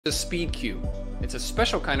The speed cube. It's a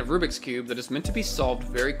special kind of Rubik's Cube that is meant to be solved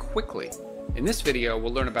very quickly. In this video,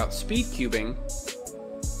 we'll learn about speed cubing,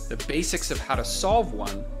 the basics of how to solve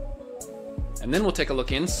one, and then we'll take a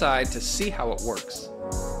look inside to see how it works.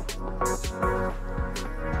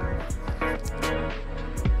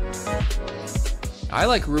 I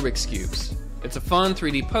like Rubik's Cubes. It's a fun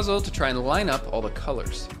 3D puzzle to try and line up all the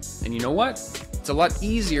colors. And you know what? It's a lot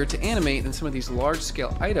easier to animate than some of these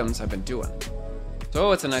large-scale items I've been doing.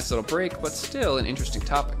 So it's a nice little break, but still an interesting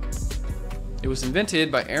topic. It was invented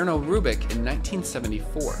by Erno Rubik in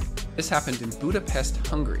 1974. This happened in Budapest,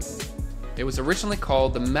 Hungary. It was originally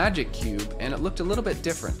called the Magic Cube, and it looked a little bit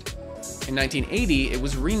different. In 1980, it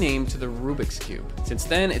was renamed to the Rubik's Cube. Since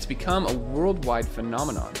then, it's become a worldwide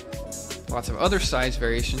phenomenon. Lots of other size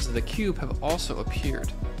variations of the cube have also appeared.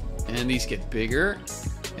 And these get bigger,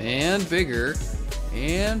 and bigger,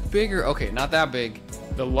 and bigger. Okay, not that big.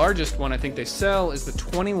 The largest one I think they sell is the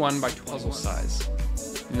 21 by 12 puzzle size.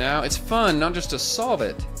 Now, it's fun not just to solve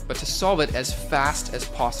it, but to solve it as fast as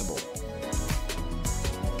possible.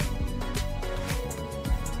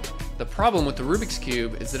 The problem with the Rubik's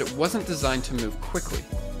Cube is that it wasn't designed to move quickly.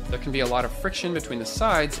 There can be a lot of friction between the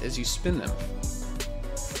sides as you spin them.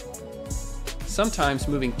 Sometimes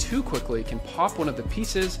moving too quickly can pop one of the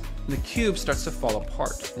pieces and the cube starts to fall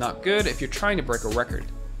apart. Not good if you're trying to break a record.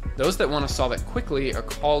 Those that want to solve it quickly are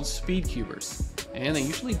called speed cubers, and they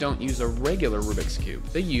usually don't use a regular Rubik's Cube,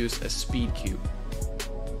 they use a speed cube.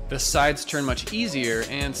 The sides turn much easier,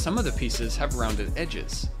 and some of the pieces have rounded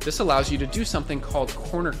edges. This allows you to do something called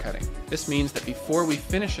corner cutting. This means that before we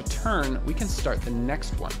finish a turn, we can start the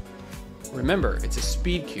next one. Remember, it's a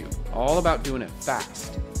speed cube, all about doing it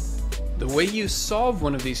fast. The way you solve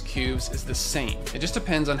one of these cubes is the same. It just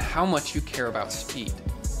depends on how much you care about speed.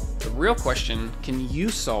 The real question, can you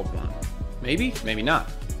solve one? Maybe, maybe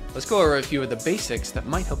not. Let's go over a few of the basics that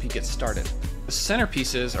might help you get started. The center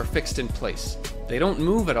pieces are fixed in place. They don't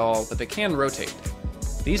move at all, but they can rotate.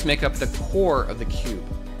 These make up the core of the cube,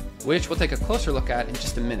 which we'll take a closer look at in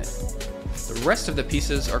just a minute. The rest of the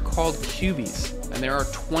pieces are called cubies, and there are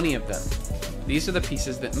 20 of them. These are the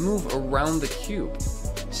pieces that move around the cube.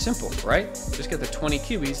 Simple, right? Just get the 20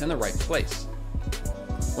 cubies in the right place.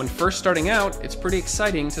 When first starting out, it's pretty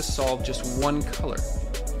exciting to solve just one color.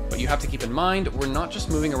 But you have to keep in mind, we're not just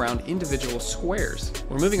moving around individual squares.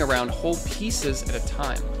 We're moving around whole pieces at a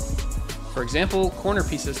time. For example, corner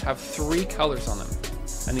pieces have 3 colors on them,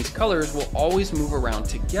 and these colors will always move around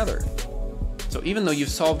together. So even though you've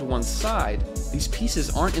solved one side, these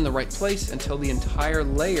pieces aren't in the right place until the entire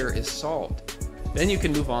layer is solved. Then you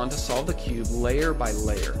can move on to solve the cube layer by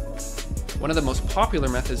layer. One of the most popular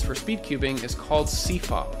methods for speed cubing is called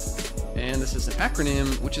CFOP. And this is an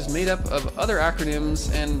acronym which is made up of other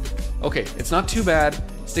acronyms and... Okay, it's not too bad.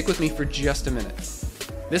 Stick with me for just a minute.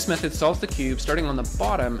 This method solves the cube starting on the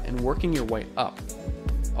bottom and working your way up.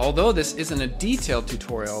 Although this isn't a detailed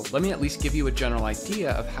tutorial, let me at least give you a general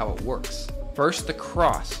idea of how it works. First, the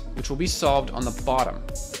cross, which will be solved on the bottom.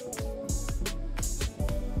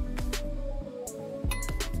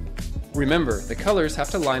 Remember, the colors have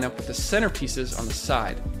to line up with the center pieces on the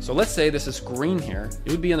side. So let's say this is green here,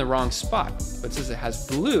 it would be in the wrong spot, but since it has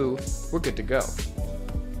blue, we're good to go.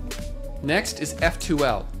 Next is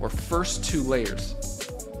F2L, or first 2 layers.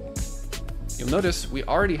 You'll notice we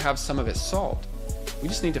already have some of it solved. We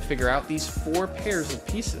just need to figure out these 4 pairs of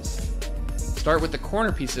pieces. Start with the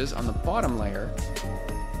corner pieces on the bottom layer,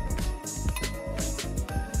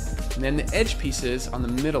 and then the edge pieces on the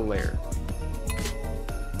middle layer.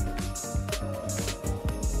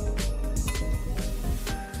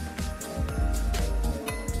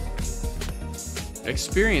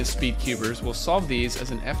 Experienced speed cubers will solve these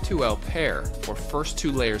as an F2L pair, or first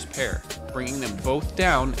 2 layers pair, bringing them both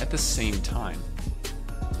down at the same time.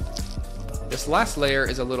 This last layer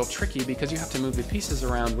is a little tricky because you have to move the pieces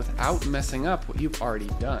around without messing up what you've already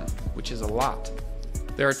done, which is a lot.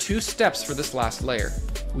 There are 2 steps for this last layer.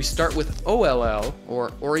 We start with OLL,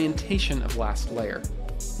 or orientation of last layer.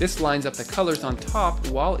 This lines up the colors on top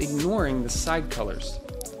while ignoring the side colors.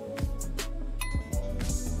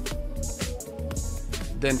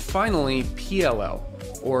 Then finally, PLL,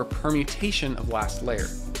 or permutation of last layer.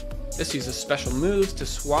 This uses special moves to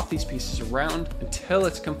swap these pieces around until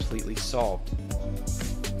it's completely solved.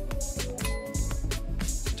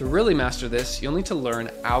 To really master this, you'll need to learn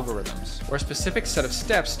algorithms, or a specific set of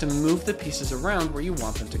steps to move the pieces around where you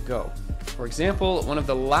want them to go. For example, one of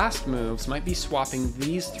the last moves might be swapping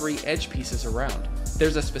these 3 edge pieces around.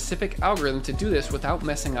 There's a specific algorithm to do this without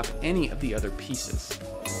messing up any of the other pieces.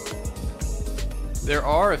 There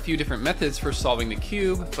are a few different methods for solving the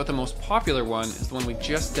cube, but the most popular one is the one we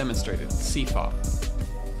just demonstrated, CFOP.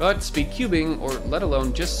 But speed cubing, or let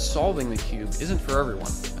alone just solving the cube, isn't for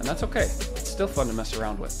everyone, and that's okay. It's still fun to mess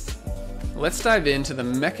around with. Let's dive into the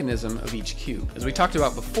mechanism of each cube. As we talked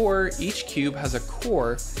about before, each cube has a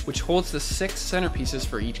core which holds the 6 centerpieces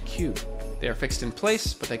for each cube. They are fixed in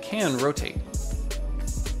place, but they can rotate.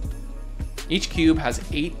 Each cube has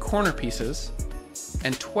 8 corner pieces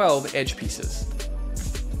and 12 edge pieces.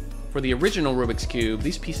 For the original Rubik's Cube,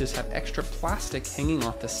 these pieces have extra plastic hanging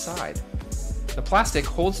off the side. The plastic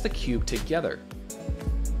holds the cube together.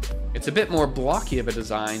 It's a bit more blocky of a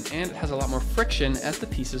design, and it has a lot more friction as the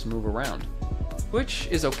pieces move around, which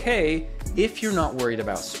is okay if you're not worried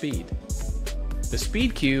about speed. The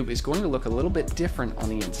speed cube is going to look a little bit different on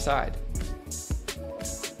the inside.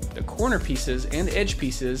 The corner pieces and edge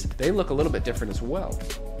pieces, they look a little bit different as well.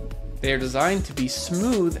 They are designed to be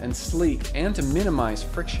smooth and sleek and to minimize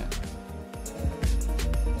friction.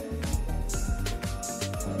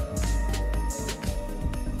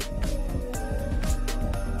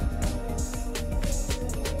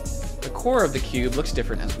 The core of the cube looks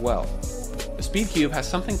different as well. The speed cube has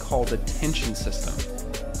something called the tension system.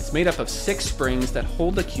 It's made up of 6 springs that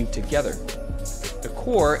hold the cube together. The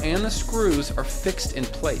core and the screws are fixed in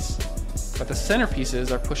place, but the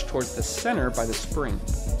centerpieces are pushed towards the center by the spring.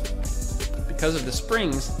 Because of the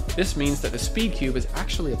springs, this means that the speed cube is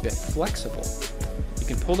actually a bit flexible. You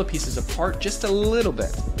can pull the pieces apart just a little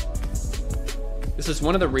bit. This is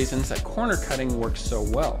one of the reasons that corner cutting works so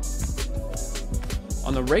well.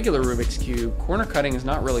 On the regular Rubik's Cube, corner cutting is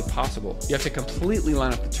not really possible. You have to completely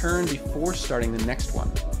line up the turn before starting the next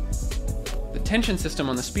one. The tension system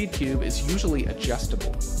on the speed cube is usually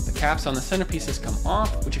adjustable. The caps on the centerpieces come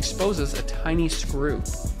off, which exposes a tiny screw.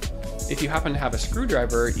 If you happen to have a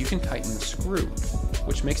screwdriver, you can tighten the screw,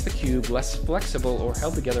 which makes the cube less flexible or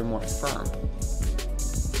held together more firm.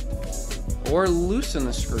 Or loosen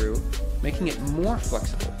the screw, making it more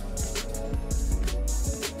flexible.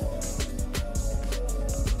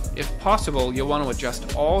 If possible, you'll want to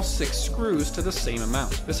adjust all 6 screws to the same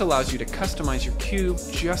amount. This allows you to customize your cube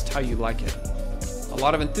just how you like it. A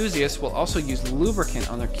lot of enthusiasts will also use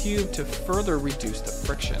lubricant on their cube to further reduce the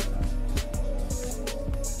friction.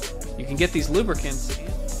 You can get these lubricants,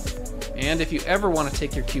 and if you ever want to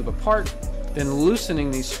take your cube apart, then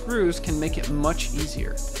loosening these screws can make it much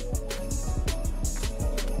easier.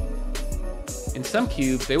 In some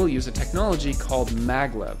cubes, they will use a technology called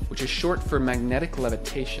maglev, which is short for magnetic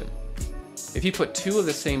levitation. If you put 2 of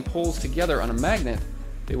the same poles together on a magnet,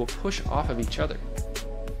 they will push off of each other.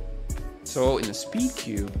 So in the speed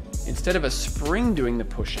cube, instead of a spring doing the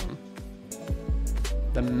pushing,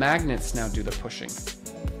 the magnets now do the pushing.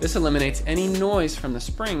 This eliminates any noise from the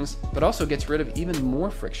springs, but also gets rid of even more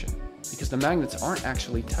friction, because the magnets aren't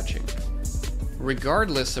actually touching.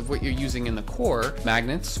 Regardless of what you're using in the core,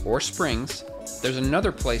 magnets or springs, there's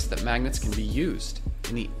another place that magnets can be used,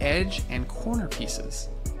 in the edge and corner pieces.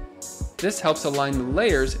 This helps align the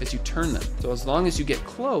layers as you turn them, so as long as you get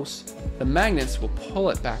close, the magnets will pull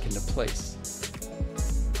it back into place.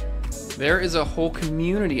 There is a whole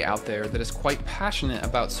community out there that is quite passionate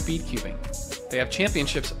about speed cubing. They have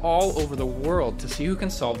championships all over the world to see who can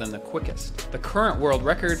solve them the quickest. The current world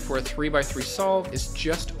record for a 3x3 solve is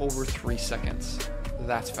just over 3 seconds.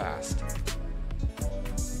 That's fast.